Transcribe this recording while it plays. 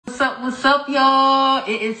What's up, y'all?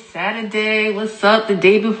 It is Saturday. What's up? The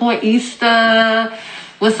day before Easter.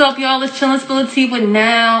 What's up, y'all? It's Chillin' Spill Tea, but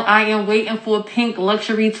now I am waiting for Pink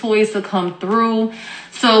Luxury Toys to come through.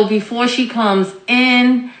 So before she comes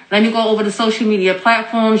in, let me go over the social media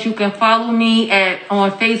platforms. You can follow me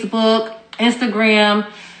on Facebook,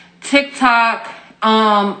 Instagram, TikTok,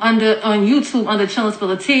 on YouTube under Chillin'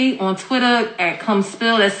 Spill Tea, on Twitter at Come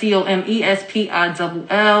Spill, that's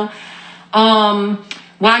COMESPILL.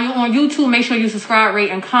 While you're on YouTube, make sure you subscribe,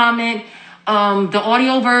 rate, and comment. The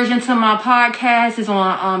audio version to my podcast is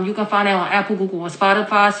on, you can find it on Apple, Google, and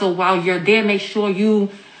Spotify. So while you're there, make sure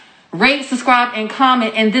you rate, subscribe, and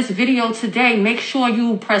comment. In this video today, make sure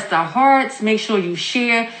you press the hearts, make sure you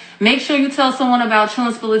share, make sure you tell someone about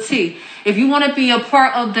Chillin' Spill Tea. If you want to be a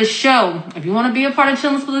part of the show, if you want to be a part of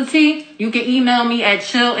Chillin' Spill Tea, you can email me at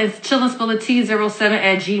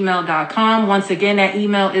chillinspillitea07@gmail.com. Once again, that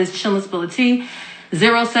email is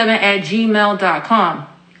chillinspillitea07@gmail.com.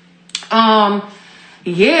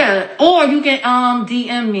 Yeah, or you can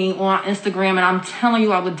DM me on Instagram, and I'm telling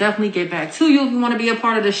you, I would definitely get back to you if you want to be a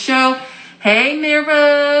part of the show. Hey,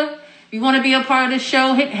 Mira. If you want to be a part of the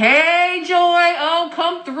show, hey, Joy. Oh,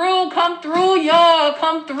 come through, y'all.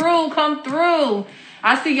 Come through.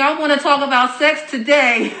 I see y'all want to talk about sex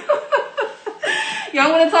today. Y'all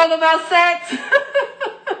want to talk about sex?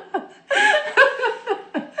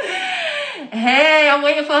 Hey, I'm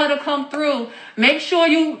waiting for her to come through. Make sure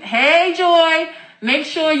you, hey, Joy. Make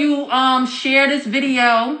sure you share this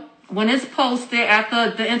video when it's posted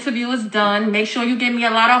after the interview is done. Make sure you give me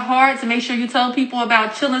a lot of hearts, and make sure you tell people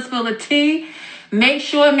about Chillin' Spill Tea. Make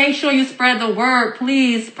sure you spread the word.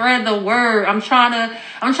 Please spread the word. I'm trying to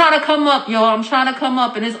come up, y'all. I'm trying to come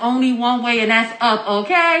up, and there's only one way, and that's up,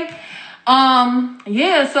 okay?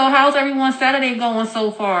 Yeah, so how's everyone's Saturday going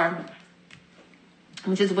so far?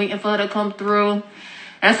 I'm just waiting for her to come through.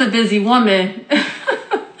 That's a busy woman.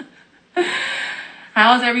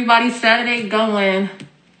 How's everybody's Saturday going?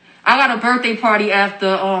 I got a birthday party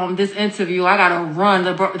after this interview. I gotta run.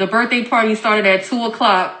 The birthday party started at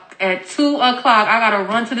 2:00. At 2:00, I gotta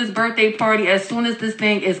run to this birthday party as soon as this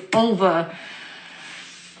thing is over.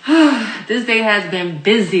 This day has been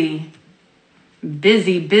busy.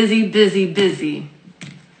 Busy.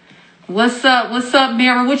 What's up,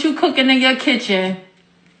 Mira? What you cooking in your kitchen?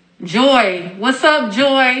 Joy, what's up,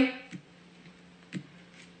 Joy?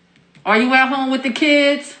 Are you at home with the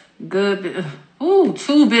kids? Good. Ooh,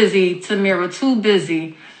 too busy, Tamira, too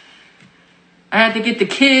busy. I had to get the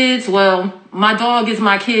kids. Well, my dog is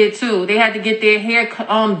my kid too. They had to get their hair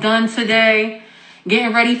done today.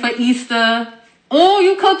 Getting ready for Easter. Oh,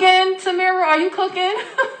 you cooking, Tamira? Are you cooking?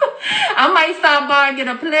 I might stop by and get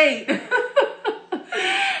a plate.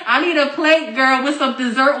 I need a plate, girl, with some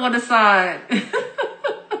dessert on the side.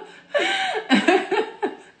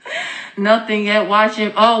 Nothing yet.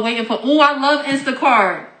 Watching. Oh, waiting for. Oh, I love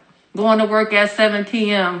Instacart. Going to work at 7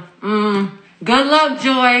 p.m. Good luck,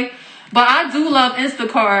 Joy. But I do love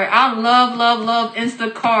Instacart. I love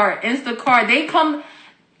Instacart. Instacart. They come.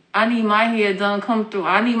 I need my hair done. Come through.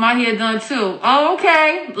 I need my hair done too. Oh,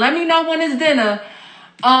 okay. Let me know when it's dinner.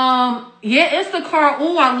 Yeah, Instacart.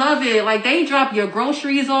 Oh, I love it. Like, they drop your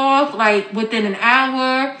groceries off like within an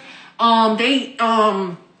hour.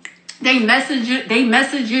 They message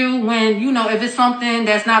you when, you know, if it's something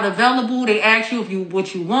that's not available. They ask you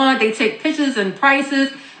what you want. They take pictures and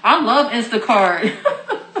prices. I love Instacart.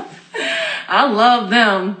 I love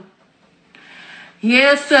them.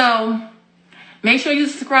 Yeah, so make sure you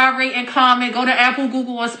subscribe, rate, and comment. Go to Apple,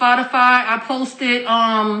 Google, or Spotify. I posted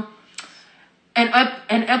an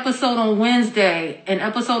episode on Wednesday. A new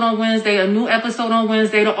episode on Wednesday,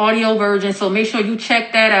 the audio version. So make sure you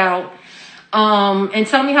check that out. And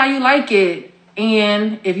tell me how you like it.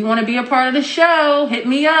 And if you want to be a part of the show, hit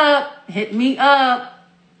me up.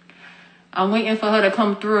 I'm waiting for her to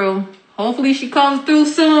come through. Hopefully she comes through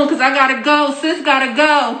soon, because I gotta go. Sis gotta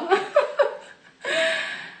go.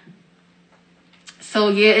 So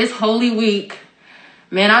yeah, it's Holy Week.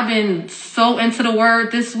 Man, I've been so into the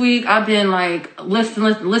word this week. I've been like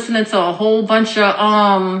listening to a whole bunch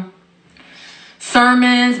of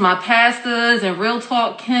sermons, my pastors and Real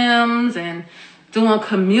Talk Kims, and doing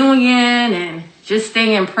communion and just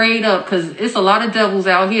staying prayed up, because it's a lot of devils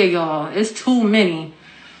out here, y'all. It's too many.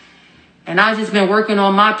 And I've just been working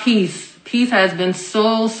on my peace. Peace has been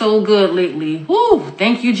so good lately. Woo!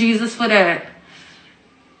 Thank you, Jesus, for that.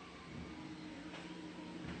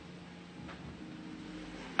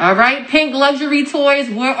 All right, Pink Luxury Toys.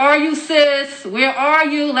 Where are you, sis? Where are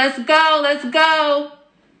you? Let's go.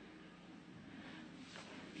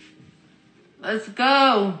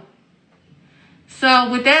 So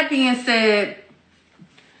with that being said,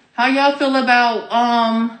 How y'all feel about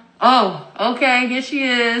oh, okay, here she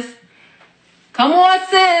is. Come on,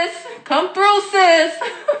 sis. Come through, sis.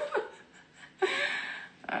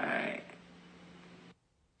 All right.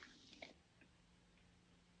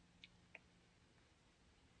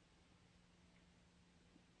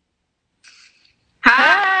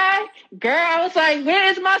 Hi, girl. I was like, where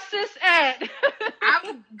is my sis at?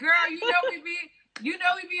 Girl, you know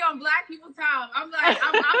we be on Black People Time. I'm like,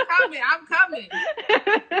 I'm coming.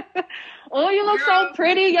 Oh, you look so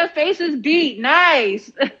pretty. Your face is beat.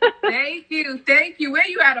 Nice. Thank you. Where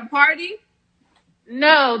you at, a party?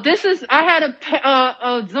 No, I had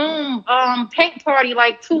a Zoom paint party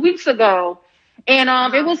like 2 weeks ago, and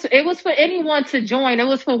it was for anyone to join. It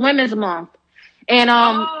was for Women's Month, and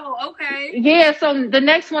oh, okay. Yeah, so the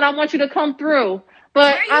next one I want you to come through.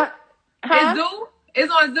 But Is Zoom?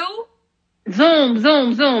 It's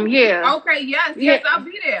on Zoom. Yeah. Okay. Yes, I'll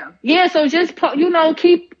be there. Yeah. So just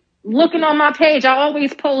keep looking on my page. I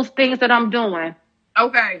always post things that I'm doing.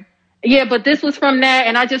 Okay. Yeah, but this was from that,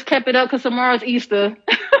 and I just kept it up because tomorrow's Easter.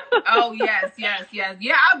 Oh yes. Yeah,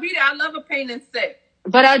 I'll be there. I love a paint and sip.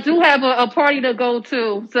 But I do have a party to go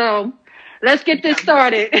to, so let's get this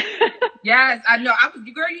started. Yes, I know.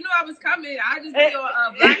 Girl, you know I was coming. I just be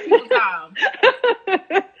on Black People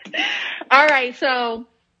Time. All right, so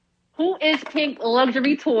who is Pink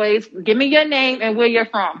Luxury Toys? Give me your name and where you're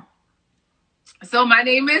from. So my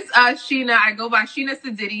name is Sheena. I go by Sheena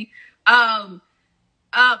Sadidi. I'm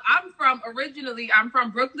from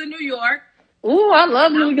Brooklyn, New York. Ooh, I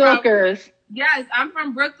love New Yorkers. Yes, I'm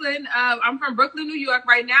from Brooklyn. I'm from Brooklyn, New York.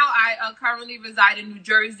 Right now, I currently reside in New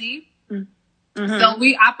Jersey. Mm-hmm. So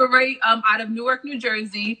we operate out of Newark, New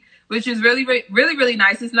Jersey, which is really, really, really, really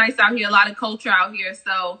nice. It's nice out here. A lot of culture out here.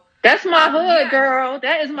 So that's my hood, girl.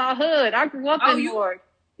 That is my hood. I grew up in Newark.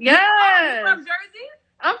 Yes. You from Jersey?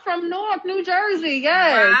 I'm from Newark, New Jersey.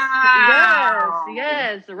 Yes. Wow.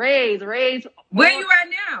 Yes. Raised. Where you at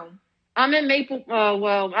now? I'm in Maple.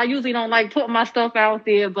 Well, I usually don't like putting my stuff out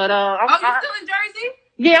there, but you still in Jersey?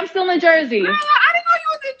 Yeah, I'm still in Jersey. Girl, I didn't know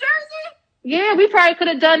you was in Jersey. Yeah, we probably could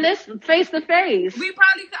have done this face to face. We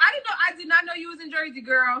probably could. I did not know you was in Jersey,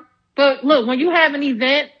 girl. But look, when you have an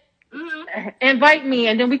event, invite me,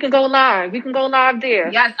 and then we can go live. We can go live there.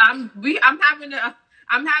 Yes,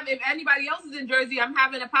 if anybody else is in Jersey, I'm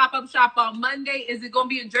having a pop-up shop on Monday. Is it going to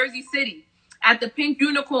be in Jersey City at the Pink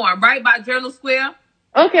Unicorn, right by Journal Square?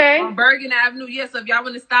 Okay. On Bergen Avenue. Yes, so if y'all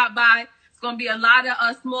want to stop by, it's going to be a lot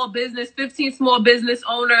of small business, 15 small business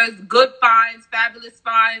owners, good finds, fabulous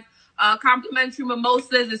finds, complimentary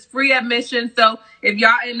mimosas. It's free admission. So if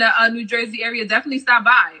y'all in the New Jersey area, definitely stop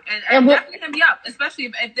by and definitely hit me up,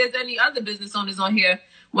 especially if there's any other business owners on here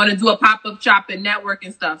want to do a pop-up shop and network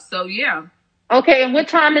and stuff. So yeah. Okay, and what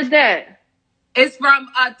time is that? It's from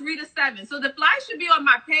 3 to 7. So the fly should be on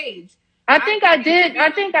my page. I think I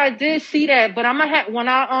did see that, but I'm gonna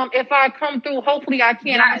have if I come through, hopefully I can.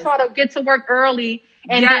 Yes. I'm gonna try to get to work early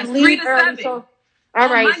and then leave 3 to early. 7. So, all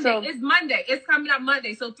right, Monday. so it's Monday. It's coming up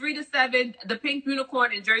Monday. So 3 to 7, the Pink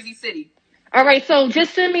Unicorn in Jersey City. All right, so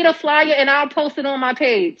just send me the flyer and I'll post it on my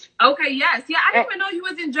page. Okay, yes. Yeah, I didn't even know you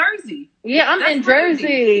was in Jersey. Yeah, I'm in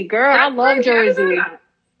Jersey, girl. I love Jersey.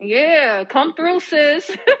 Yeah, come through, sis.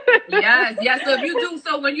 yes. So if you do,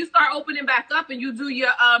 so when you start opening back up and you do your,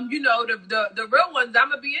 the real ones, I'm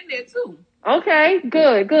gonna be in there too. Okay,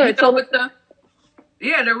 good. So with the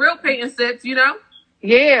real paint and sets,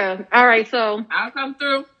 Yeah. All right. So I'll come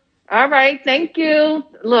through. All right. Thank you.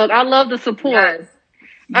 Look, I love the support. Yes.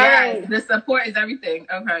 All right. The support is everything.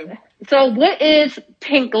 Okay. So what is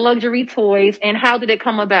Pink Luxury Toys and how did it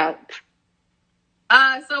come about?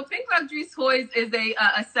 So Pink Luxury Toys is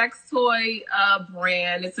a sex toy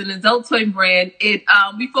brand. It's an adult toy brand.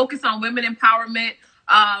 We focus on women empowerment,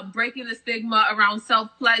 breaking the stigma around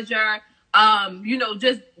self-pleasure,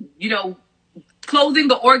 closing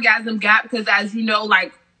the orgasm gap, because as you know,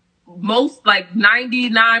 like most, like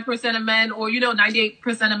 99% of men, or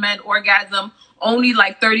 98% of men orgasm, only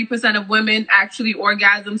like 30% of women actually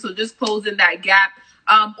orgasm. So just closing that gap.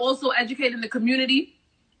 Also educating the community.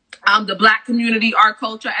 The Black community, our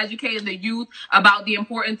culture, educating the youth about the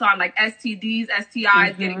importance on like STDs,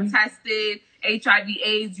 STIs, getting tested, HIV,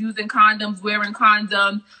 AIDS, using condoms, wearing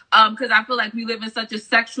condoms. Because I feel like we live in such a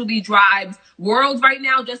sexually driven world right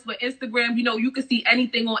now. Just with Instagram, you can see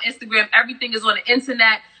anything on Instagram. Everything is on the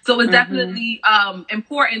internet. So it's definitely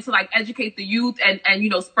important to like educate the youth and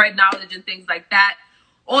spread knowledge and things like that.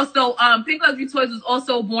 Also, Pink Luxury Toys was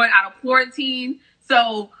also born out of quarantine.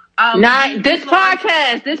 So this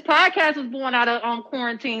podcast was born out of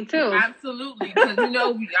quarantine too. Absolutely, because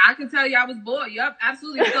I can tell you I was bored. Yep,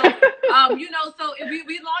 absolutely. So so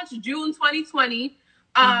we launched June 2020.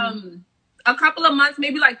 a couple of months,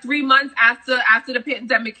 maybe like 3 months after the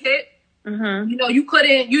pandemic hit. You know, you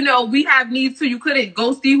couldn't, you know, we have needs too. You couldn't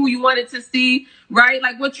go see who you wanted to see, right?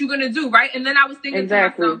 Like, what you gonna do, right? And then I was thinking to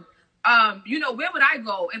myself, you know, where would I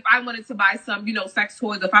go if I wanted to buy some, you know, sex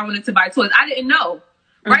toys, if I wanted to buy toys? I didn't know,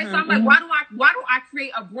 right? So I'm like, why don't I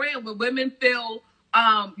create a brand where women feel,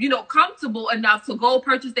 you know, comfortable enough to go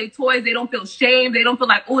purchase their toys? They don't feel shame. They don't feel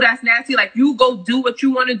like, oh, that's nasty. Like, you go do what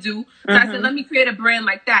you want to do. So I said, let me create a brand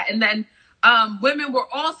like that. And then women were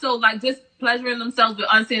also like just pleasuring themselves with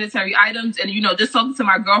unsanitary items, and, you know, just talking to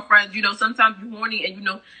my girlfriends, you know, sometimes you're horny and,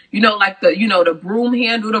 you know, like the broom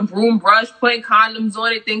handle, the broom brush, putting condoms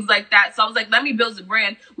on it, things like that. So I was like, let me build a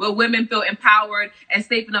brand where women feel empowered and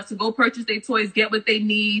safe enough to go purchase their toys, get what they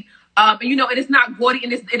need. And, you know, and it's not gaudy,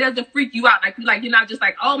 and it doesn't freak you out. Like, you're not just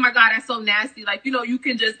like, oh my God, that's so nasty. Like, you know, you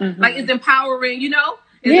can just like, it's empowering, you know,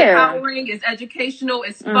 it's empowering, it's educational,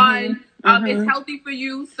 it's fun. It's healthy for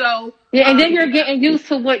you. So and then you're getting used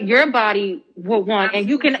to what your body will want, and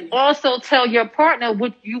you can also tell your partner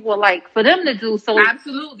what you would like for them to do. So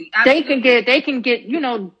absolutely. they can get, you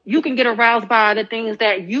know, you can get aroused by the things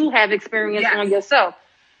that you have experienced on yourself.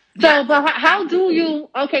 So, but how do you?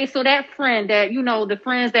 Okay, so that friend that, you know, the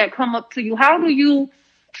friends that come up to you, how do you?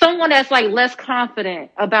 Someone that's like less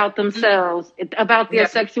confident about themselves, about their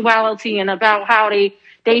sexuality, and about how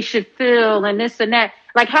they should feel, and this and that.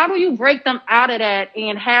 Like, how do you break them out of that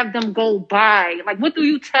and have them go by? Like, what do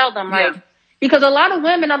you tell them? Like, because a lot of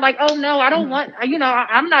women are like, oh no, I don't want, you know,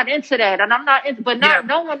 I'm not into that, and I'm not into, but not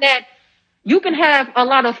knowing that you can have a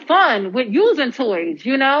lot of fun with using toys,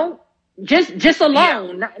 you know, just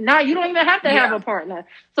alone. Now you don't even have to have a partner.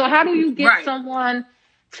 So how do you get someone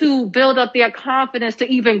to build up their confidence to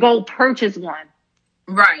even go purchase one?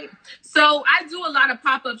 Right. So I do a lot of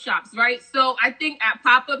pop-up shops, right? So I think at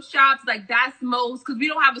pop-up shops, like, that's most, because we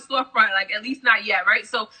don't have a storefront, like, at least not yet, right?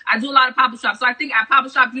 So I do a lot of pop-up shops. So I think at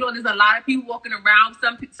pop-up shops, you know, there's a lot of people walking around.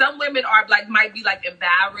 Some women are like, might be like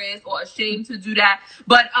embarrassed or ashamed to do that.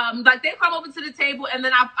 But like, they come over to the table, and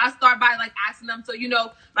then I start by like asking them, so, you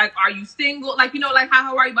know, like, are you single? Like, you know, like,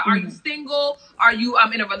 how are you? But are you single? Are you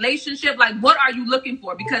in a relationship? Like, what are you looking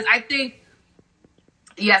for? Because I think,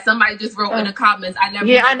 somebody just wrote in the comments, I never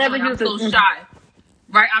use it. I'm so shy.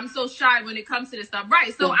 Right? I'm so shy when it comes to this stuff.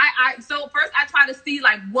 Right. So so first I try to see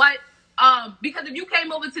like what, because if you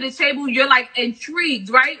came over to the table, you're like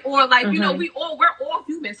intrigued, right? Or like, you know, we're all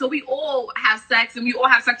human. So we all have sex and we all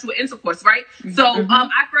have sexual intercourse, right? So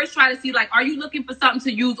I first try to see, like, are you looking for something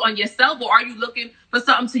to use on yourself, or are you looking for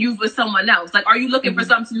something to use with someone else? Like, are you looking for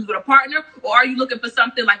something to use with a partner, or are you looking for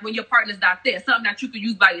something like when your partner's not there, something that you could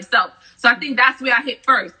use by yourself? So I think that's where I hit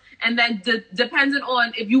first. And then depending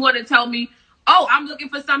on if you want to tell me, oh, I'm looking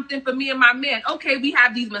for something for me and my man. Okay, we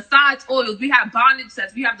have these massage oils. We have bondage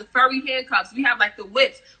sets. We have the furry handcuffs. We have like the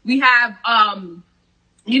whips. We have,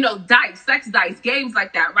 you know, dice, sex dice, games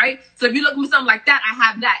like that, right? So if you're looking for something like that, I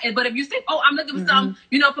have that. But if you say, oh, I'm looking for something,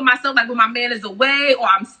 you know, for myself, like when my man is away or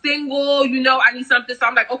I'm single, you know, I need something. So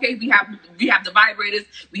I'm like, okay, we have the vibrators.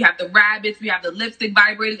 We have the rabbits. We have the lipstick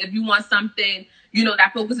vibrators. If you want something, you know,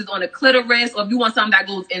 that focuses on the clitoris, or if you want something that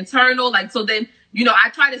goes internal, like, so then, you know, I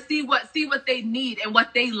try to see what they need and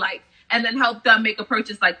what they like, and then help them make a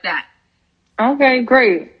purchase like that. Okay,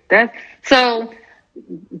 great. So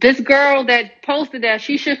this girl that posted that,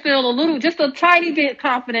 she should feel just a tiny bit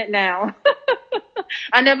confident now.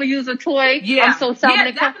 I never use a toy. Yeah, I'm so sorry.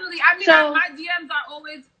 Yeah, definitely. I mean, my DMs are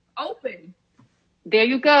always open. There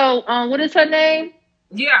you go. What is her name?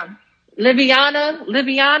 Yeah. Liviana,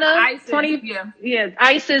 Isis, 20,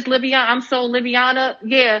 Isis, Liviana. I'm so Liviana.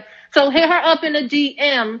 Yeah. So hit her up in the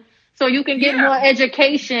DM so you can get more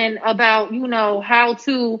education about, you know, how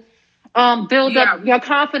to build up your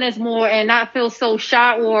confidence more and not feel so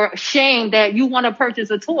shy or ashamed that you want to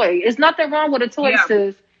purchase a toy. There's nothing wrong with a toy,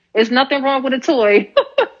 sis. There's nothing wrong with a toy.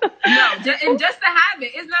 No, and just to have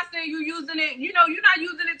it. It's not saying you're using it, you know, you're not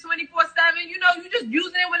using it 24/7. You know, you're just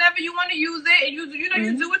using it whenever you want to use it, and you know,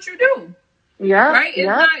 you do what you do. Yeah. Right? It's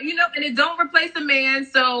not, you know, and it don't replace a man.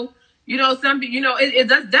 So, you know, it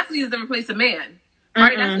does definitely doesn't replace a man.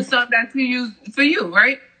 Right? That's the stuff that's used for you,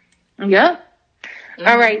 right? Yeah.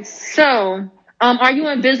 All right. So, are you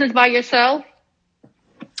in business by yourself?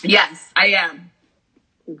 Yes, I am.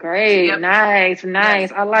 Great. Yep. Nice.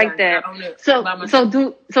 Yes, I like that.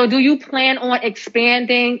 So do you plan on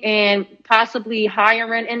expanding and possibly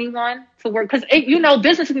hiring anyone to work? Because, you know,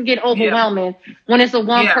 business can get overwhelming when it's a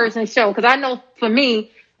one person show. Because I know for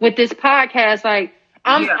me with this podcast, like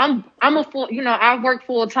I'm a full, you know, I work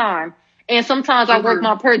full time, and sometimes I work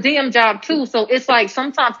my per diem job too. So it's like,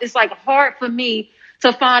 sometimes it's like hard for me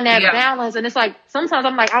to find that balance. And it's like, sometimes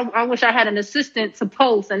I'm like, I wish I had an assistant to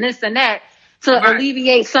post and this and that to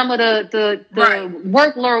alleviate some of the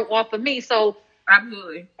workload off of me. So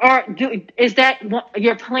absolutely. Is that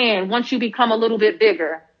your plan once you become a little bit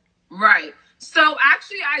bigger? Right. So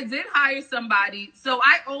actually, I did hire somebody. So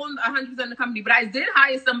I own 100% of the company, but I did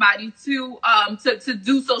hire somebody to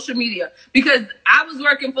do social media because I was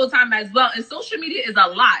working full time as well, and social media is a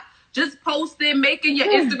lot. Just posting, making your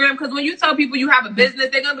Instagram, because when you tell people you have a business,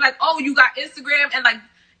 they're gonna be like, "Oh, you got Instagram," and like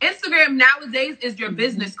Instagram nowadays is your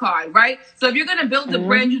business card, right? So if you're gonna build a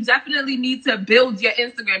brand, you definitely need to build your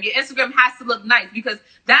Instagram. Your Instagram has to look nice because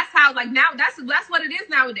that's how, like, now that's what it is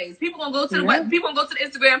nowadays. People gonna go to the people gonna go to the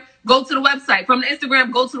Instagram, go to the website. From the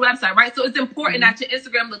Instagram, go to the website, right? So it's important that your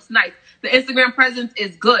Instagram looks nice. The Instagram presence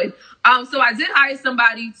is good. So I did hire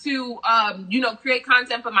somebody to create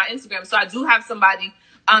content for my Instagram. So I do have somebody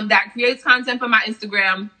that creates content for my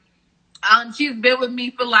Instagram. She's been with me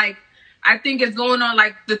for like, I think it's going on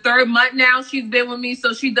like the 3rd month now. She's been with me,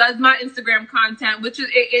 so she does my Instagram content, which is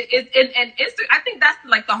I think that's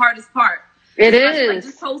like the hardest part. It is like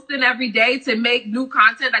just posting every day to make new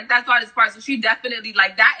content. Like that's the hardest part. So she definitely,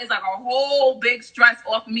 like, that is like a whole big stress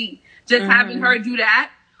off me just having her do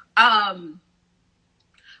that.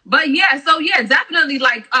 But yeah, so yeah, definitely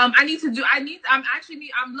like I'm looking to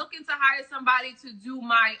hire somebody to do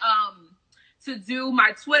my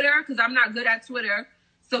Twitter because I'm not good at Twitter.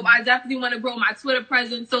 So I definitely want to grow my Twitter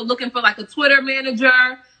presence. So looking for like a Twitter manager,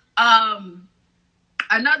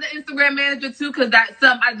 another Instagram manager too, because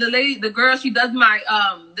the girl, she does my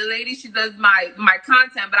my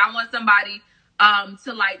content, but I want somebody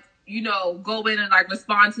to like, go in and like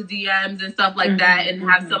respond to DMs and stuff like that, and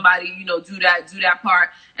have somebody, do that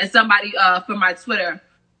part, and somebody for my Twitter.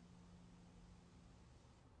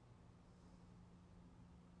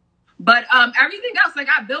 But everything else, like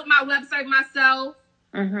I built my website myself.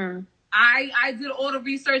 I did all the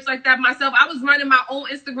research like that myself. I was running my own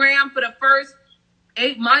Instagram for the first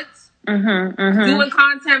 8 months, doing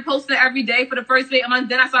content, posting every day for the first 8 months.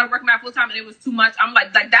 Then I started working out full time, and it was too much. I'm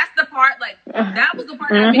like that's the part, like that was the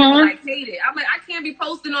part that made me like hate it. I'm like, I can't be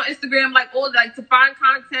posting on Instagram like all like to find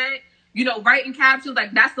content, writing captions,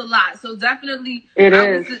 like that's a lot. So definitely,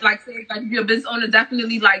 would just, like say like if you're a business owner,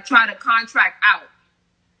 definitely like try to contract out,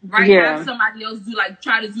 right? Have somebody else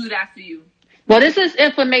try to do that for you. Well, this is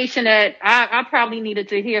information that I probably needed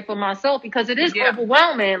to hear for myself because it is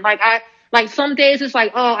overwhelming. Like some days it's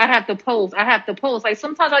like, oh, I have to post. Like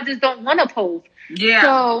sometimes I just don't want to post. Yeah.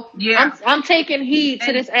 So I'm taking heed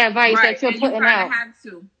to this advice that you're putting out.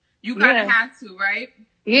 You kind of have to, right?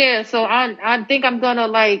 Yeah. So I think I'm gonna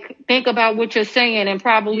like think about what you're saying and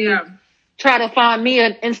probably try to find me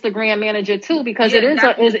an Instagram manager too, because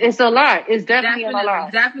it's a lot. It's definitely a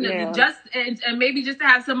lot. Definitely. Yeah. Just and maybe just to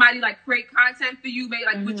have somebody like create content for you, maybe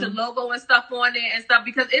like put your logo and stuff on it and stuff,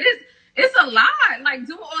 because it's a lot. Like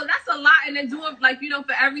that's a lot, and then doing like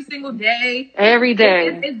for every single day. Every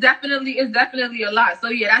day. It's definitely a lot. So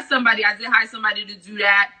yeah, that's somebody. I did hire somebody to do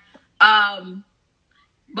that.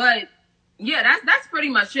 But yeah, that's pretty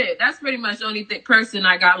much it. That's pretty much the only person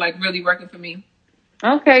I got like really working for me.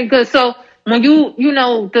 Okay, good. So when when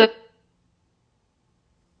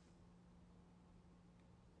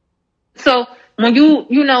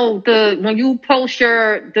you post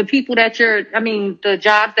the people that the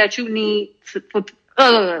jobs that you need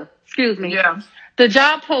the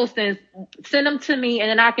job postings, send them to me and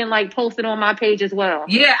then I can like post it on my page as well.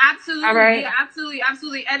 Yeah, absolutely. All right. Yeah,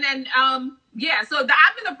 absolutely. And then so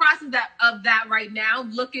I'm in the process of that right now,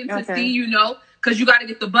 looking to see, because you got to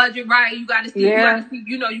get the budget right. You got to see,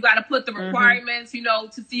 you got to put the requirements,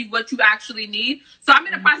 to see what you actually need. So I'm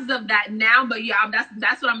in the process of that now. But yeah,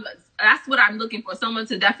 that's what I'm looking for. Someone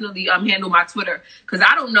to definitely handle my Twitter, because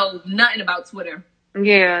I don't know nothing about Twitter.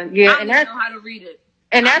 Yeah. I don't know how to read it.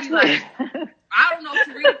 And that's what I don't know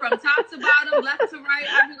to read it from top to bottom, left to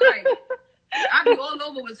right. I'd be all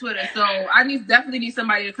over with Twitter. So I definitely need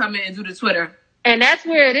somebody to come in and do the Twitter. And that's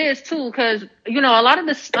where it is too, because a lot of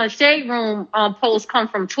the Shade Room posts come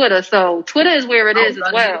from Twitter. So Twitter is where it is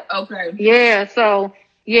as well. Okay. Yeah. So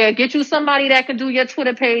get you somebody that can do your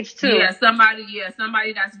Twitter page too. Yeah, somebody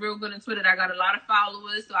that's real good on Twitter. That got a lot of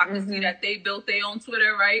followers, so I can see that they built their own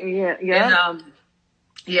Twitter, right? Yeah. And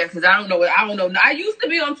because I don't know. I used to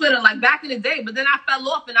be on Twitter like back in the day, but then I fell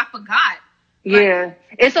off and I forgot. Yeah,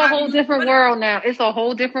 it's a whole different world now. It's a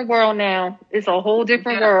whole different world.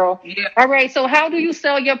 Yeah. All right. So how do you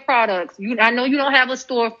sell your products? I know you don't have a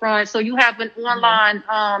storefront, so you have an online.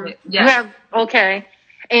 Yes.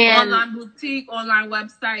 And online boutique, online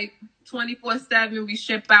website, 24/7. We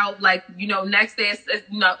ship out like, next day. It's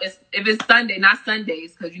if it's Sunday, not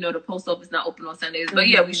Sundays, because the post office not open on Sundays. But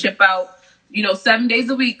yeah, we ship out 7 days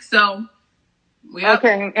a week. So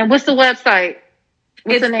okay. And what's the website?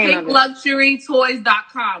 What's it's the name of it?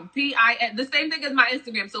 pinkluxurytoys.com. The same thing as my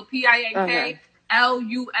Instagram. So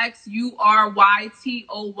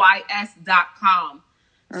pinkluxurytoys.com.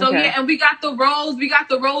 So yeah, and we got the rose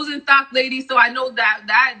in stock, ladies. So I know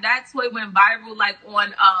that toy went viral like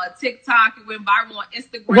on TikTok. It went viral on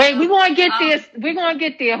Instagram. Wait, we're gonna get this. We're gonna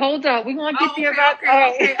get there. Hold up, we're gonna get there. Okay.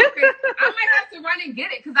 I might have to run and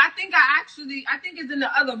get it because I think it's in the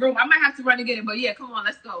other room. I might have to run and get it. But yeah, come on,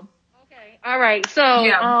 let's go. Okay, all right. So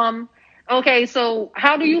okay. So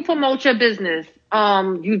how do you promote your business?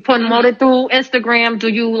 You promote it through Instagram. Do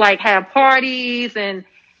you like have parties and?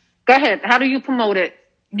 Go ahead. How do you promote it?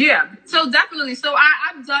 Yeah, so definitely. So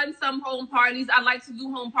I've done some home parties. I like to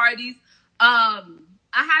do home parties. I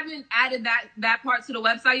haven't added that part to the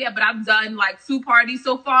website yet, but I've done like 2 parties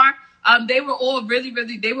so far. They were all both really,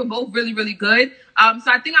 really good. So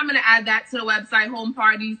I think I'm going to add that to the website, home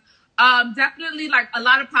parties. Definitely like a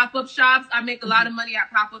lot of pop-up shops. I make a lot of money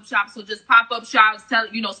at pop-up shops. So just pop-up shops,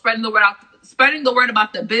 spreading the word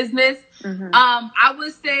about the business. I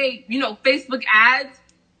would say, Facebook ads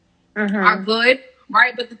are good.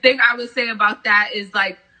 Right. But the thing I would say about that is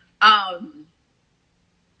like, I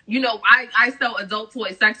sell adult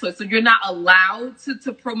toy, sex toys. So you're not allowed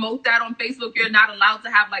to promote that on Facebook. You're not allowed to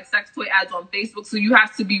have like sex toy ads on Facebook. So you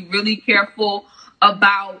have to be really careful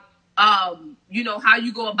about, how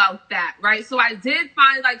you go about that. Right. So I did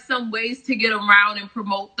find like some ways to get around and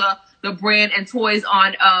promote the brand and toys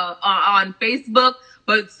on Facebook.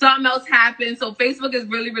 But something else happened. So Facebook is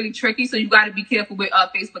really, really tricky. So you got to be careful with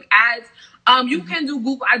Facebook ads. You can do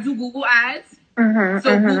Google. I do Google ads.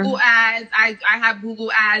 Google ads. I have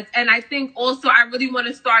Google ads. And I think also I really want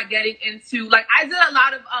to start getting into like I did a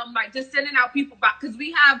lot of like just sending out people back because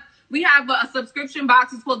we have a subscription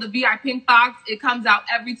box. It's called the VI Pink box. It comes out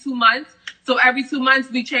every 2 months. So every 2 months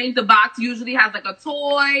we change the box. Usually has like a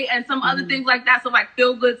toy and some other things like that. So like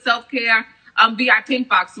feel good self care VI Pink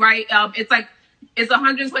box, right? It's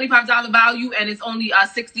 $125 value and it's only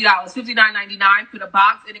 $60, $59.99 for the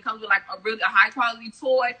box, and it comes with like a high quality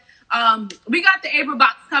toy. We got the April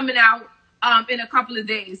box coming out in a couple of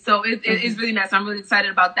days, so it's really nice. I'm really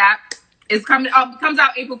excited about that. It's coming. It comes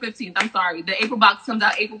out April 15th. I'm sorry, the April box comes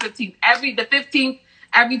out April 15th. The 15th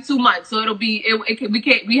every 2 months, so it'll be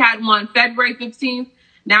we had one February 15th.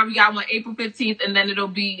 Now we got one April 15th, and then it'll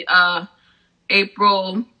be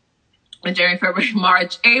April. January, February,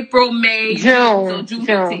 March, April, May, June. So June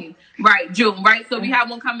 15th. Right, June, right? So we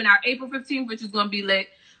have one coming out April 15th, which is going to be lit.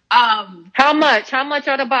 How much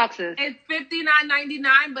are the boxes? It's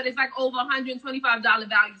 $59.99, but it's like over $125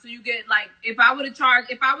 value. So you get like, if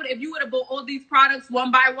you would have bought all these products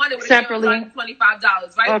one by one, it would have been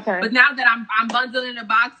 $125, right? Okay. But now that I'm bundling a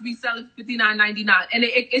box, we sell it for $59.99, and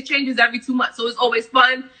it changes every 2 months. So it's always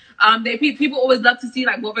fun. People always love to see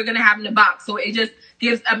like what we're gonna have in the box. So it just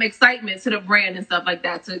gives excitement to the brand and stuff like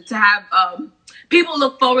that. To have people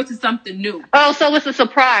look forward to something new. Oh, so it's a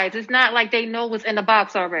surprise. It's not like they know what's in the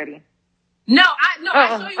box already. No, I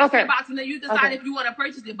show you the box and then you decide if you want to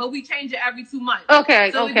purchase it. But we change it every 2 months.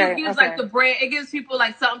 Okay. So it just gives like the brand. It gives people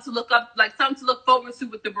like something to look up, like something to look forward to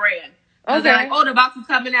with the brand. Because they're like, oh, the box is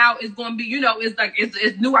coming out. It's gonna be, it's like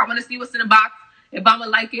it's new. I want to see what's in the box. If I'm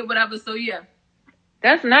gonna like it, whatever. So yeah.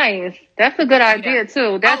 That's nice. That's a good idea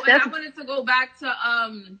too. I wanted to go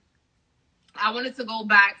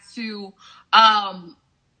back to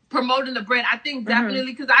promoting the brand. I think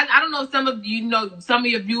definitely because I don't know if some of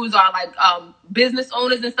your viewers are like business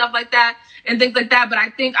owners and stuff like that and things like that. But I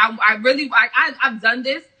think I've done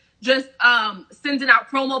this just sending out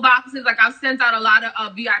promo boxes. Like I've sent out a lot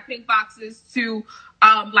of VI Pink boxes to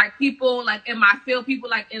like people like in my field, people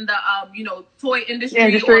like in the toy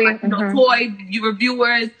industry. Or like toy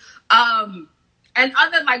reviewers, and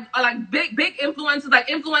other like big influencers, like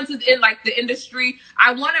influencers in like the industry.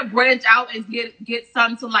 I want to branch out and get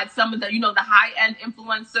some to like some of the the high end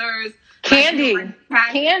influencers. Candy.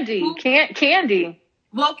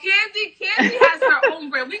 Well, Candy has her own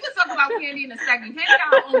brand. We can talk about Candy in a second. Candy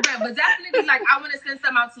got her own brand, but definitely like I want to send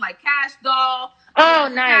some out to like Cash Doll. Oh,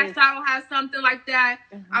 nice. Cash Doll has something like that.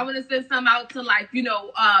 I want to send some out to like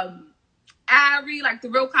Ari, like the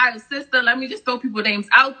Real Kyle's sister. Let me just throw people names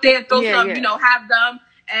out there. Have them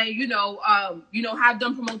and have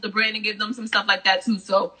them promote the brand and give them some stuff like that too.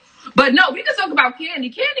 So, but no, we can talk about Candy.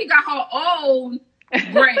 Candy got her own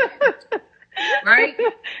brand, right?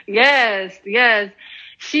 Yes.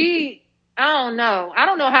 I don't know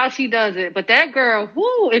how she does it, but that girl,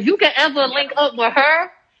 if you can ever link up with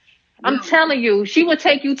her, I'm telling you, she would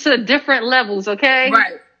take you to different levels, okay?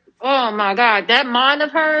 Right. Oh my God, that mind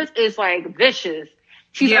of hers is like vicious.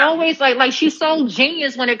 She's always like she's so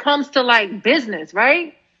genius when it comes to like business,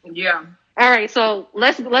 right? Yeah. All right, so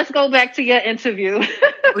let's go back to your interview. No,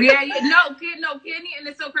 Candy, and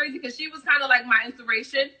it's so crazy because she was kind of like my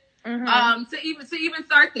inspiration. To even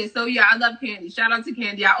start this. So yeah, I love Candy. Shout out to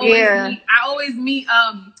Candy. I always meet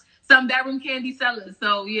some bedroom candy sellers.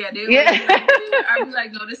 So yeah, I'd be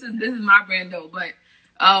like, no, this is my brand though. But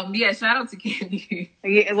shout out to Candy.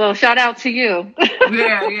 Yeah, well, shout out to you.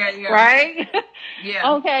 Yeah. Right?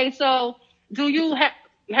 Yeah. Okay, so do you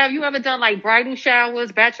have you ever done like bridal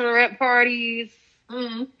showers, bachelorette parties?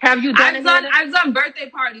 Mm-hmm. Have you done I've done birthday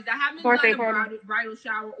parties. I haven't done a bridal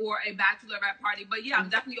shower or a bachelorette party, but yeah, I'm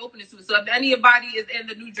definitely open to it. So if anybody is in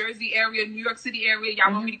the New Jersey area, New York City area,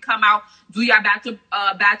 y'all want me to come out, do y'all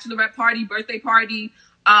bachelorette party, birthday party,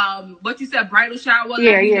 what you said, bridal shower, let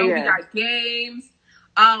me know. We got games,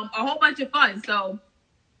 a whole bunch of fun. So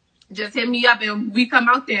just hit me up and we come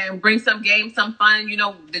out there and bring some games, some fun,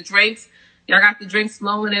 the drinks. Y'all got the drinks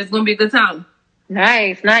flowing. It's going to be a good time.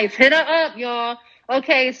 Nice. Hit her up, y'all.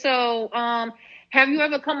 Okay, so have you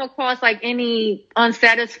ever come across like any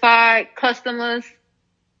unsatisfied customers?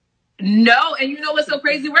 No, and you know what's so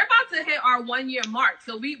crazy? We're about to hit our 1 year mark.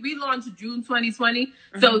 So we launched June 2020.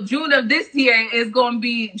 Mm-hmm. So June of this year is going to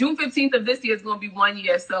be, June 15th of this year is going to be 1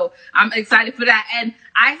 year. So I'm excited for that. And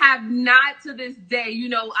I have not to this day,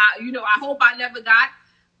 I hope I never got,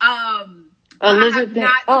 Elizabeth,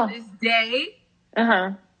 to this day.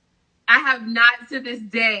 I have not to this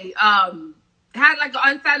day, had like an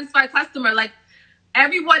unsatisfied customer. Like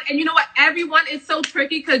everyone, and you know what? Everyone is so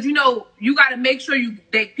tricky because you got to make sure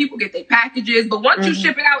people get their packages. But once you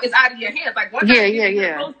ship it out, it's out of your hands. Like once you get it to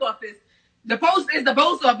the post office, the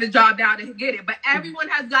post office job now to get it. But everyone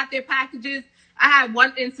has got their packages. I had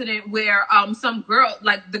one incident where some girl,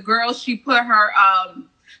 like the girl, she put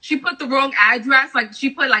the wrong address. Like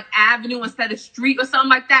she put like avenue instead of street or something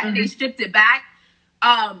like that, and they shipped it back.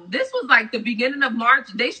 This was like the beginning of March.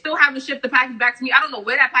 They still haven't shipped the package back to me. I don't know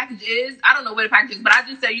where that package is. But I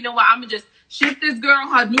just said, you know what? I'm going to just ship this girl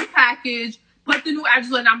her new package, put the new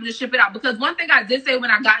address, and I'm going to ship it out. Because one thing I did say when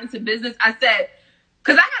I got into business, I said,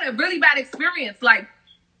 because I had a really bad experience. Like,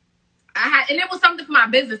 and it was something for my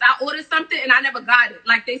business. I ordered something and I never got it.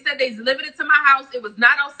 Like they said, they delivered it to my house. It was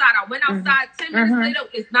not outside. I went outside 10 minutes later.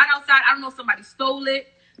 It's not outside. I don't know if somebody stole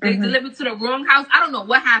it. They delivered to the wrong house. I don't know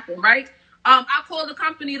what happened, right? I called the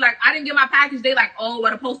company, like, I didn't get my package. They like, oh,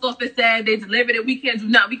 well, the post office said they delivered it. We can't do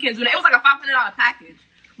nothing. It was like a $500 package,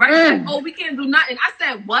 right? Like, oh, we can't do nothing. I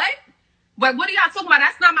said, what? Like, what are y'all talking about?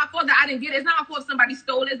 That's not my fault that I didn't get it. It's not my fault if somebody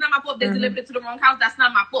stole it. It's not my fault if they delivered it to the wrong house. That's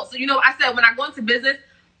not my fault. So, I said, when I go into business,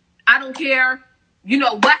 I don't care,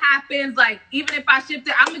 what happens. Like, even if I shipped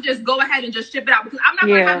it, I'm going to just go ahead and just ship it out. Because I'm not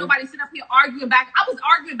going to have nobody sit up here arguing back. I was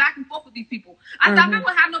arguing back and forth with these people. I said, I'm not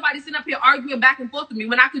going to have nobody sit up here arguing back and forth with me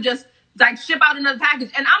when I could just like ship out another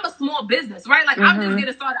package. And I'm a small business, right? Like I'm just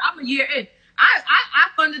getting started. I'm a year in. I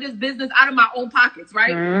funded this business out of my own pockets,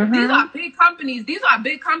 right? These are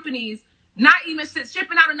big companies not even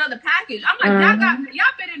shipping out another package. I'm like, y'all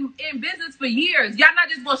been in business for years. Y'all not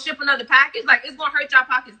just gonna ship another package. Like it's gonna hurt y'all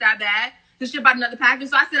pockets that bad to ship out another package.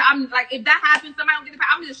 So I said, I'm like, if that happens, somebody don't get the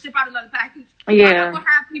package, I'm gonna just ship out another package. Yeah. I'm not gonna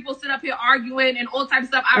have people sit up here arguing and all types of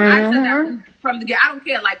stuff. I said that from the get. I don't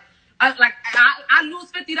care. Like I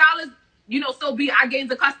lose $50. So be I gain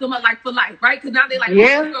the customer like for life, right? Because now they like,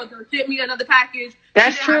 girl, ship me another package.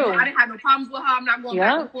 That's true. I didn't have no problems with her. I'm not going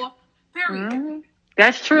back and forth. Period.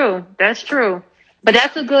 That's true. But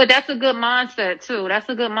that's a good mindset too. That's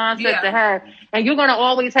a good mindset to have. And you're gonna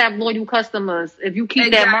always have loyal customers if you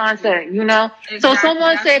keep that mindset, Exactly. So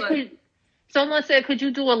someone said, could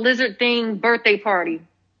you do a lizard themed birthday party?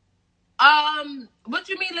 What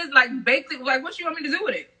you mean is like basically like what you want me to do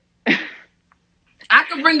with it? I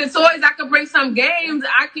could bring the toys. I could bring some games.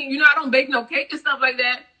 I can, I don't bake no cake and stuff like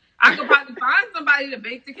that. I could probably find somebody to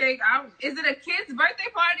bake the cake. Is it a kid's birthday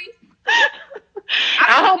party?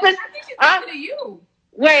 I think she's talking to you.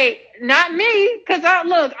 Wait, not me, because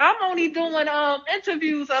I'm only doing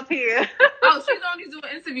interviews up here. Oh, she's only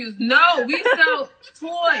doing interviews. No, we sell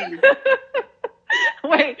toys.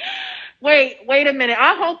 Wait a minute.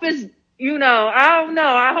 I hope it's. I don't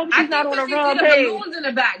know. I hope she's not on the wrong page. She see the balloons in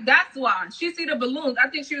the back. That's why. She see the balloons. I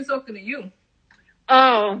think she was talking to you.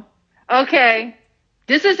 Oh, okay.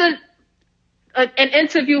 This is an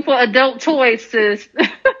interview for Adult Toys, sis.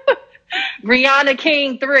 Rihanna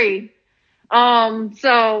King 3.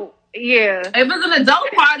 So, yeah. If it's an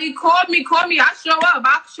adult party, call me. I'll show up.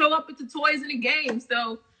 I'll show up with the toys and the games.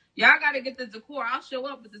 So, y'all gotta get the decor. I'll show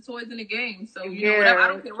up with the toys in the game. So you know, Yeah. whatever. I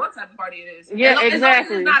don't care what type of party it is. Yeah, as long as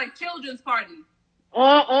exactly. it's not a children's party.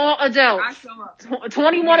 All I adults. show up.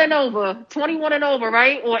 21 and over. 21 and over,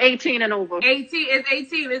 right? Or 18 and over? 18. It's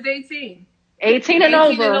 18. It's 18. 18 and 18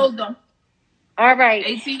 over. and older. All right.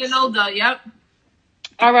 18 and older. Yep.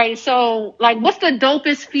 All right. So, like, what's the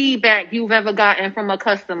dopest feedback you've ever gotten from a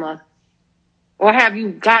customer? Or have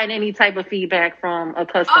you gotten any type of feedback from a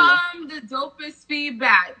customer? The dopest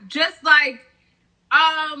feedback. Just like,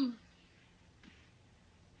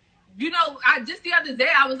 you know, just the other day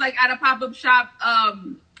I was like at a pop-up shop,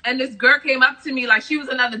 and this girl came up to me like she was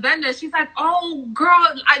another vendor. She's like, "Oh,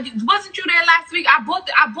 girl, wasn't you there last week? I bought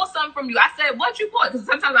something from you." I said, "What you bought?" Because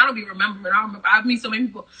sometimes I don't be remembering. I meet so many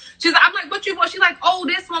people. I'm like, "What you bought?" She's like, "Oh,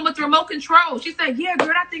 this one with the remote control." She said, "Yeah, girl,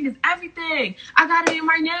 that thing is everything. I got it in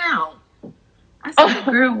right now." I said,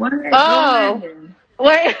 "Girl, what?" Oh,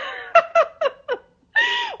 wait.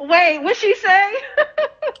 Wait, what'd she say?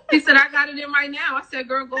 She said, "I got it in right now." I said,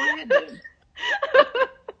 "Girl, go ahead then."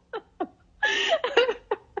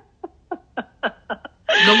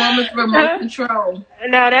 The one with remote control.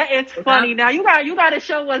 No, that is funny. Now you gotta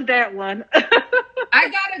show us that one. I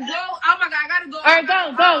gotta go. Oh my God, I gotta go. All right,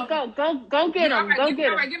 go get him. Go get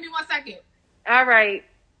him. All right, give me 1 second. All right.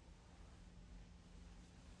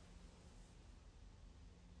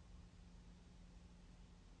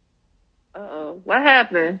 Uh-oh, what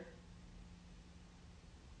happened?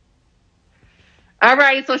 All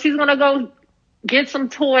right, so she's gonna go get some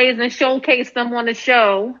toys and showcase them on the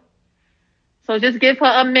show. So just give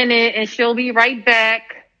her a minute and she'll be right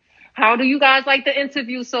back. How do you guys like the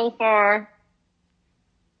interview so far?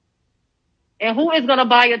 And who is gonna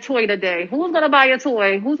buy a toy today? Who's gonna buy a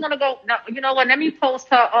toy? Who's gonna go? No, you know what? Let me post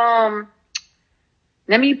her.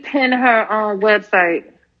 Let me pin her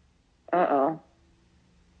website. Uh-oh.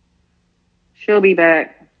 She'll be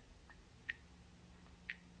back.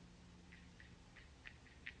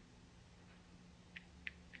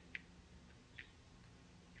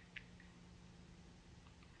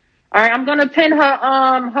 All right, I'm gonna pin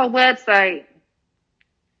her website.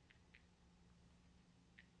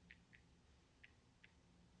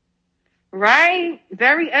 Right?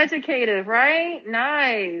 Very educative, right?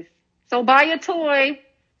 Nice. So buy a toy,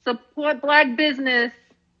 support Black business.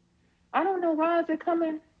 I don't know why is it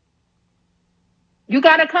coming. You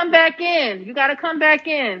gotta come back in.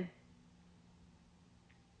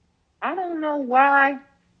 I don't know why.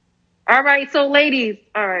 All right, so ladies,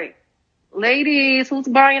 who's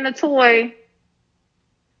buying a toy?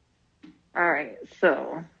 All right,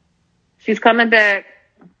 so she's coming back.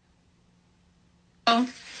 Oh.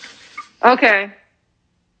 Okay.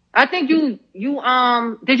 I think you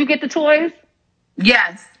did you get the toys?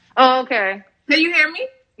 Yes. Oh, okay. Can you hear me?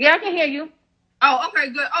 Yeah, I can hear you. Oh, okay,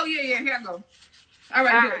 good. Oh, yeah, here I go. All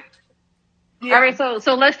right, good. Yeah. All right, so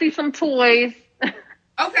let's see some toys.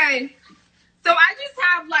 Okay. So I just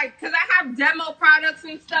have because I have demo products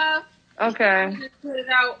and stuff. Okay. I just put it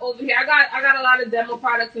out over here. I got a lot of demo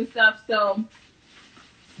products and stuff, so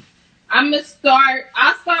I'll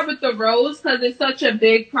start with the rose because it's such a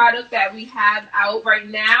big product that we have out right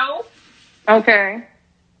now. Okay.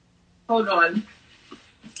 Hold on.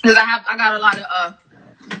 Because I got a lot of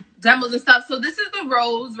demos and stuff. So this is the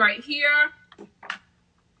rose right here.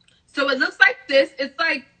 So it looks like this. It's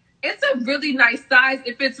a really nice size.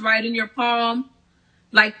 It fits right in your palm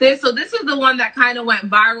like this. So this is the one that kind of went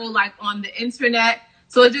viral on the internet.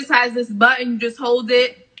 So it just has this button. You just hold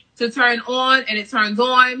it to turn on and it turns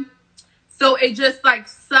on. So it just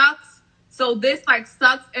sucks. So this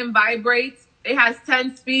sucks and vibrates. It has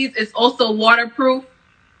 10 speeds. It's also waterproof.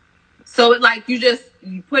 So it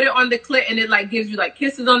you put it on the clit and it gives you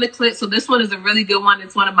kisses on the clit. So this one is a really good one.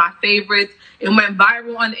 It's one of my favorites. It went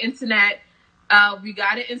viral on the internet. We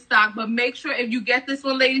got it in stock, but make sure if you get this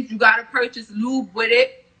one, ladies, you got to purchase lube with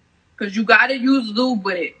it because you got to use lube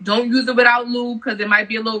with it. Don't use it without lube because it might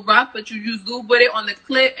be a little rough, but you use lube with it on the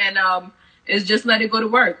clit and it's just let it go to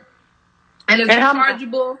work. And it's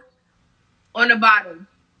rechargeable on the bottom.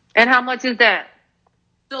 And how much is that?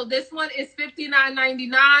 So this one is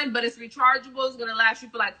 $59.99, but it's rechargeable. It's going to last you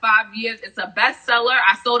for 5 years. It's a bestseller.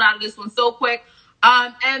 I sold out of this one so quick.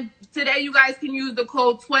 And today you guys can use the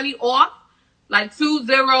code 20OFF,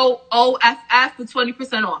 20OFF for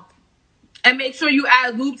 20% off. And make sure you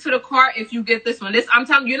add lube to the cart if you get this one. I'm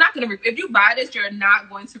telling you, you're not going to, if you buy this, you're not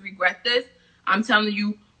going to regret this. I'm telling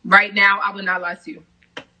you right now, I will not lie to you.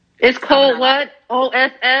 It's called what?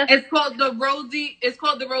 OFF? It's called the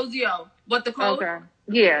Rosio. What the code? Okay.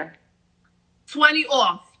 Yeah. 20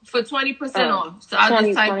 off for 20% off. So I'll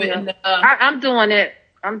just type it in the. I'm doing it.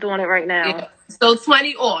 I'm doing it right now. Yeah. So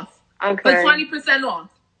 20 off. Okay. For 20% off.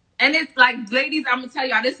 And it's like, ladies, I'm gonna tell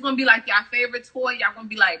y'all, this is gonna be like your favorite toy. Y'all gonna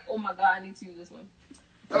be like, oh my god, I need to use this one.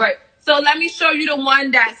 All right, so let me show you the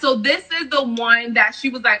one that. So this is the one that she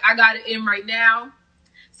was like, I got it in right now.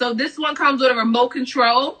 So this one comes with a remote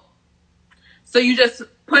control. So you just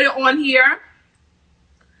put it on here,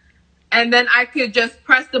 and then I could just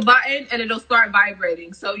press the button, and it'll start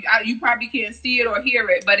vibrating. So you probably can't see it or hear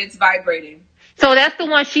it, but it's vibrating. So that's the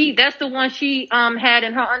one she had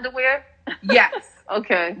in her underwear? Yes.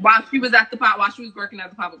 Okay. While she was working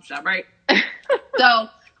at the pop-up shop, right? So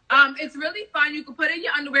it's really fun. You can put it in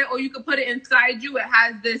your underwear or you can put it inside you. It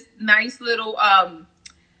has this nice little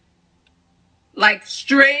like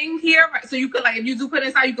string here. Right? So you could, like, if you do put it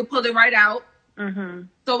inside, you could pull it right out. Mm-hmm.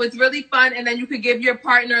 So it's really fun. And then you could give your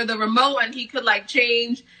partner the remote and he could like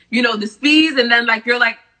change, the speeds, and then like you're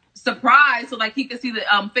like surprised. So like he could see the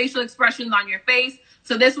facial expressions on your face.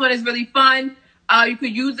 So this one is really fun. You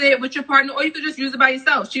could use it with your partner or you could just use it by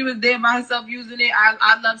yourself. She was there by herself using it.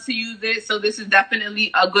 I love to use it. So this is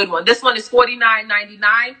definitely a good one. This one is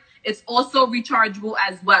 $49.99. It's also rechargeable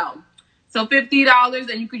as well. So $50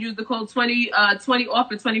 and you could use the code 20 off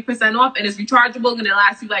or 20% off, and it's rechargeable and it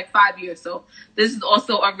lasts you like 5 years. So this is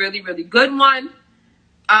also a really, really good one.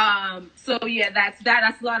 So yeah, that's that.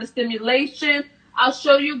 That's a lot of stimulation. I'll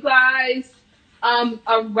show you guys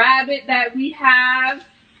a rabbit that we have.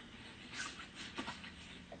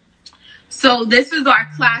 So this is our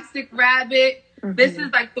classic rabbit. Mm-hmm. This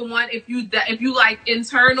is like the one if you like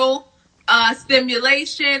internal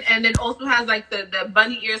stimulation, and then also has like the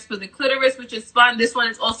bunny ears for the clitoris, which is fun. This one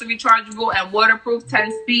is also rechargeable and waterproof,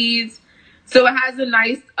 10 speeds. So it has a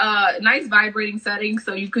nice vibrating setting.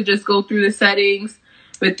 So you could just go through the settings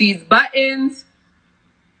with these buttons.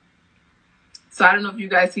 So I don't know if you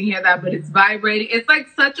guys can hear that, but it's vibrating. It's like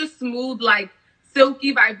such a smooth, like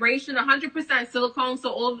silky vibration, 100% silicone. So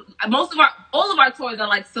all of our toys are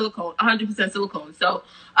like silicone, 100% silicone. So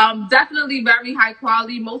definitely very high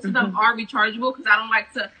quality. Most of them are rechargeable because I don't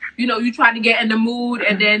like to, you try to get in the mood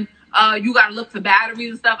and then you gotta look for batteries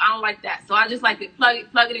and stuff. I don't like that. So I just like it, plug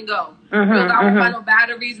it and go. We don't got no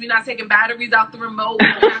batteries. We're not taking batteries out the remote.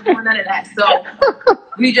 We're not doing none of that. So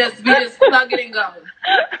we just plug it and go.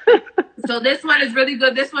 So this one is really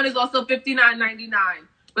good. This one is also $59.99.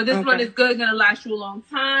 But this one is good, gonna last you a long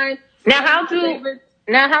time. Now how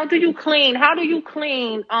do you clean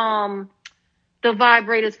the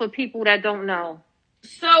vibrators for people that don't know?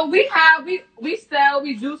 So we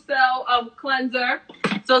do sell cleanser.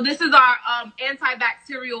 So this is our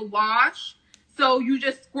antibacterial wash. So you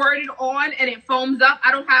just squirt it on and it foams up.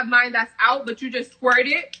 I don't have mine that's out, but you just squirt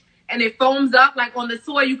it and it foams up. Like on the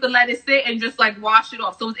soil, you can let it sit and just like wash it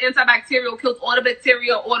off. So it's antibacterial, kills all the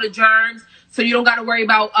bacteria, all the germs. So you don't got to worry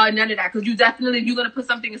about none of that. Because if you're going to put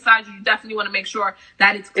something inside you, you definitly want to make sure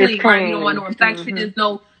that it's clean. Right? You don't want no infections,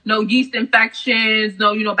 no yeast infections,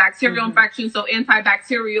 no, bacterial infections. So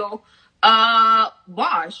antibacterial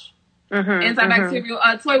wash,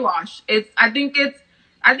 antibacterial toy wash. I think it's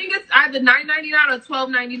either $9.99 or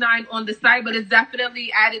 $12.99 on the site, but it's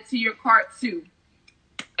definitely added to your cart too.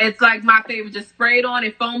 It's like my favorite. Just spray it on.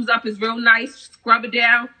 It foams up. It's real nice. Scrub it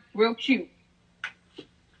down. Real cute.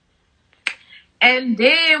 And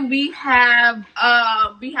then we have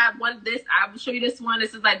one. I will show you this one.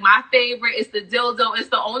 This is like my favorite. It's the dildo. It's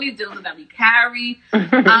the only dildo that we carry.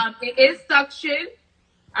 It is suction.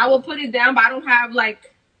 I will put it down, but I don't have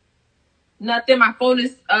like nothing. My phone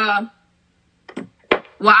is I'll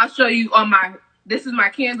show you on this is my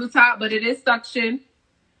candle top, but it is suction.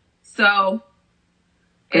 So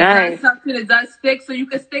it does suction. It does stick. So you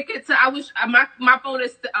can stick it to. I wish my phone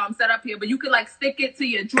is set up here, but you can like stick it to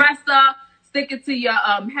your dresser. Stick it to your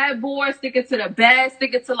headboard, stick it to the bed,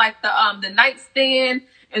 stick it to like the nightstand,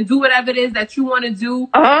 and do whatever it is that you want to do.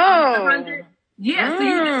 So you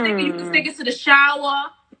can stick it to the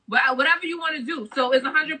shower, whatever you want to do. So it's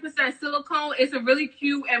 100% silicone. It's a really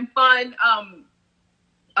cute and fun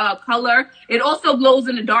color. It also glows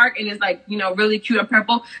in the dark and is like really cute and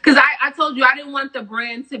purple. Because I told you I didn't want the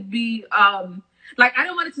brand to be like, I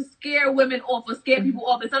don't want it to scare women off or scare people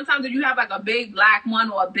off. And sometimes if you have like a big black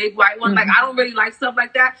one or a big white one, like I don't really like stuff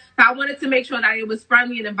like that. So I wanted to make sure that it was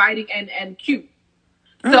friendly and inviting and cute.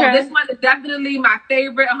 So this one is definitely my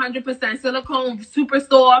favorite. 100% silicone, super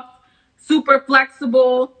soft, super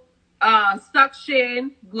flexible,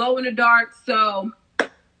 suction, glow in the dark. So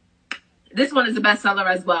this one is a bestseller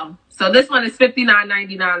as well. So this one is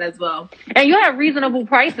 $59.99 as well. And you have reasonable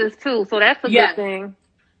prices too. So that's a good thing.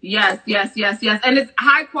 Yes. And it's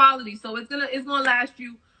high quality, so it's gonna last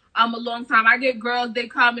you a long time. I get girls, they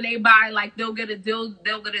come and they buy like they'll get a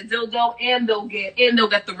dildo and they'll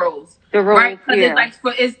get the rose. Right? Because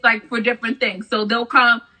it's like for different things. So they'll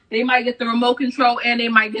come, They might get the remote control, and they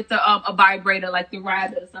might get the a vibrator like the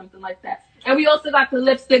Rabbit or something like that. And we also got the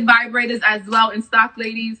lipstick vibrators as well in stock,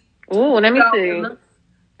 ladies. Oh, let me see.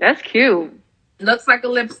 That's cute. Looks like a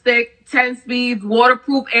lipstick, 10 speeds,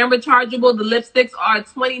 waterproof and rechargeable. The lipsticks are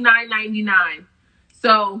 $29.99.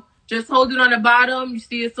 So just hold it on the bottom. You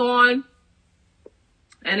see it's on.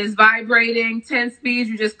 And it's vibrating. 10 speeds.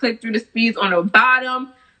 You just click through the speeds on the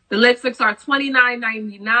bottom. The lipsticks are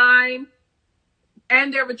 $29.99.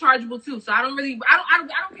 And they're rechargeable too. So I don't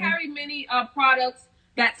carry many products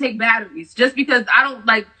that take batteries. Just because I don't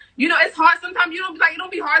like, you know, it's hard. Sometimes it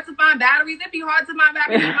don't be hard to find batteries. It'd be hard to find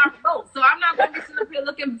batteries in my remote. So I'm not going to be sitting up here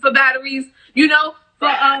looking for batteries, you know,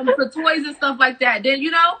 for toys and stuff like that. Then,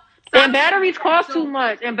 you know. So and batteries cost too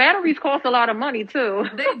much. And batteries cost a lot of money too.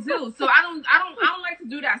 They do. So I don't like to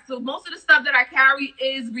do that. So most of the stuff that I carry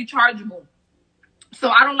is rechargeable. So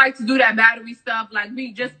I don't like to do that battery stuff. Like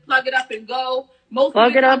me, just plug it up and go. Most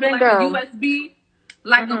plug it up and like go. A USB,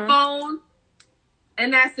 like a phone.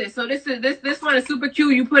 And that's it. So this one is super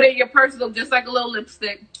cute. You put it in your purse, look just like a little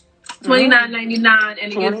lipstick. $29.99,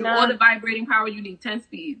 and it gives you all the vibrating power you need. 10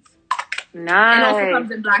 speeds. Nice. And also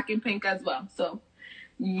comes in black and pink as well. So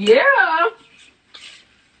yeah.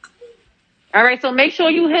 All right. So make sure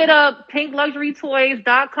you hit up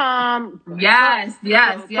pinkluxurytoys.com. Yes.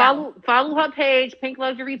 Follow her page, Pink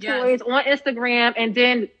Luxury Toys, on Instagram, and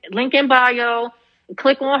then link in bio.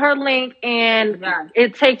 Click on her link, and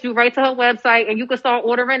it takes you right to her website, and you can start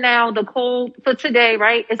ordering now. The code for today,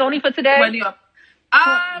 right? It's only for today. I don't know.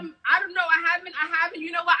 I haven't.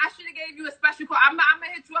 You know what? I should have gave you a special code. I'm gonna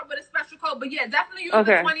hit you up with a special code. But yeah, definitely use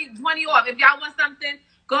the 20 off. If y'all want something,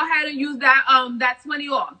 go ahead and use that 20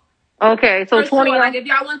 off. Okay, so 20 sure. Like if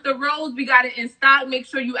y'all want the rose, we got it in stock. Make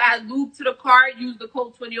sure you add lube to the cart. Use the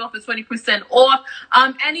code 20 off for 20% off.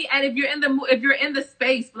 And if you're in the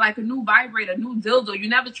space like a new vibrator, new dildo, you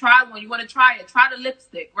never tried one, you want to try it. Try the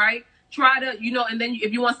lipstick, right? Try the, and then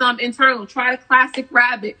if you want something internal, try the classic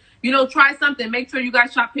Rabbit. Try something. Make sure you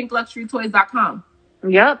guys shop pinkluxurytoys.com.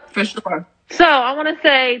 Yep, for sure. So I want to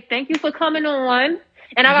say thank you for coming on.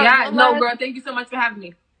 And girl, thank you so much for having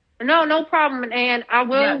me. No problem. And I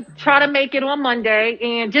will try to make it on Monday.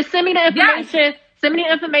 And just send me the information. Yes. Send me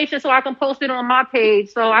the information so I can post it on my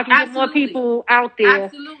page so I can get more people out there.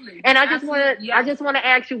 Absolutely. And I just want to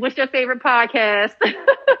ask you, what's your favorite podcast?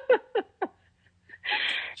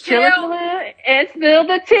 Chill and spill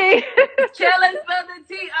the tea. Chill and spill the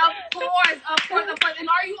tea, of course. And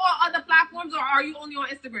are you on other platforms or are you only on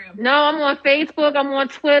Instagram? No, I'm on Facebook. I'm on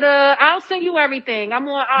Twitter. I'll send you everything. I'll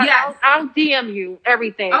DM you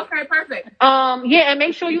everything. Okay, perfect. And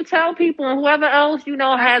make sure you tell people and whoever else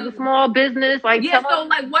has a small business. Like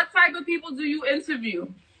what type of people do you interview?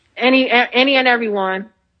 Any and everyone.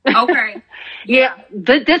 Okay.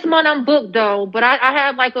 This month I'm booked though, but I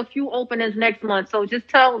have like a few openings next month. So just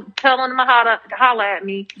tell them how to holler at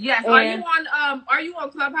me. Yes. And are you on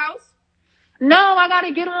Clubhouse? No, I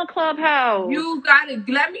gotta get on Clubhouse. You gotta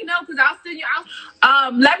let me know because I'll send you.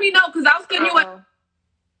 Let me know because I'll send you an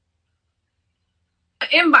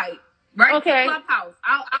invite. Right, okay. To Clubhouse.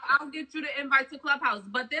 I'll get you the invite to Clubhouse.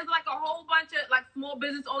 But there's like a whole bunch of like small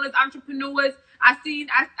business owners, entrepreneurs. I think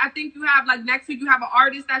you have like next week you have an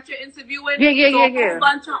artist that you're interviewing. Yeah. A whole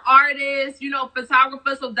bunch of artists,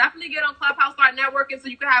 photographers. So definitely get on Clubhouse, start networking so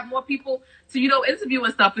you can have more people to interview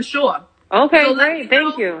and stuff for sure. Okay, so great.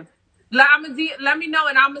 Thank you. Let me know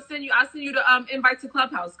and I'll send you the invite to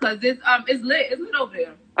Clubhouse because it's lit. It's lit over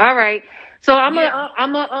there. All right. So I'm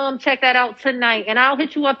gonna check that out tonight and I'll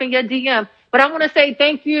hit you up in your DM. But I want to say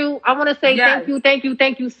thank you. I want to say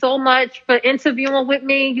thank you so much for interviewing with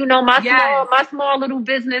me. My small little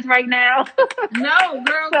business right now. No,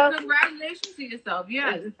 girl, congratulations to yourself.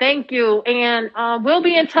 Yes. Thank you. And we'll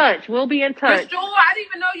be in touch. For sure. I didn't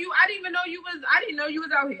even know you was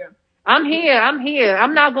out here. I'm here.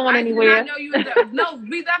 I'm not going anywhere. I know you. No,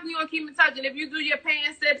 we definitely gonna keep in touch. And if you do your pay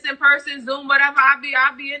and sips in person, Zoom, whatever, I'll be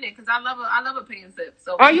in it because I love a pay and sip.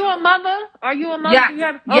 So, are you a mother?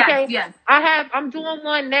 Yes. Okay. Yes. I'm doing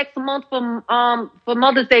one next month for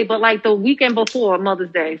Mother's Day, but like the weekend before Mother's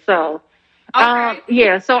Day. So,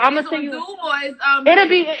 okay. So I'm gonna send you. Zoom or is,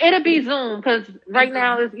 it'll be Zoom because right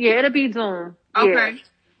now it'll be Zoom. Okay. Yeah.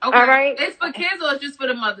 All right. It's for kids or just for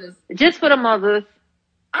the mothers? Just for the mothers.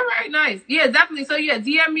 All right, nice. Yeah, definitely. So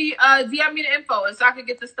DM me the info so I can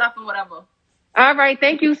get the stuff or whatever. All right,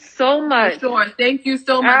 thank you so much. Sure, thank you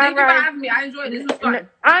so much. Thank you for having me. I enjoyed this. It was fun.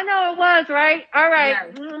 I know it was, right? All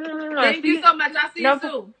right. Yes. Thank you so much. I'll see you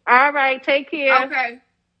soon. All right, take care. Okay.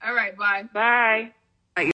 All right, bye. Bye.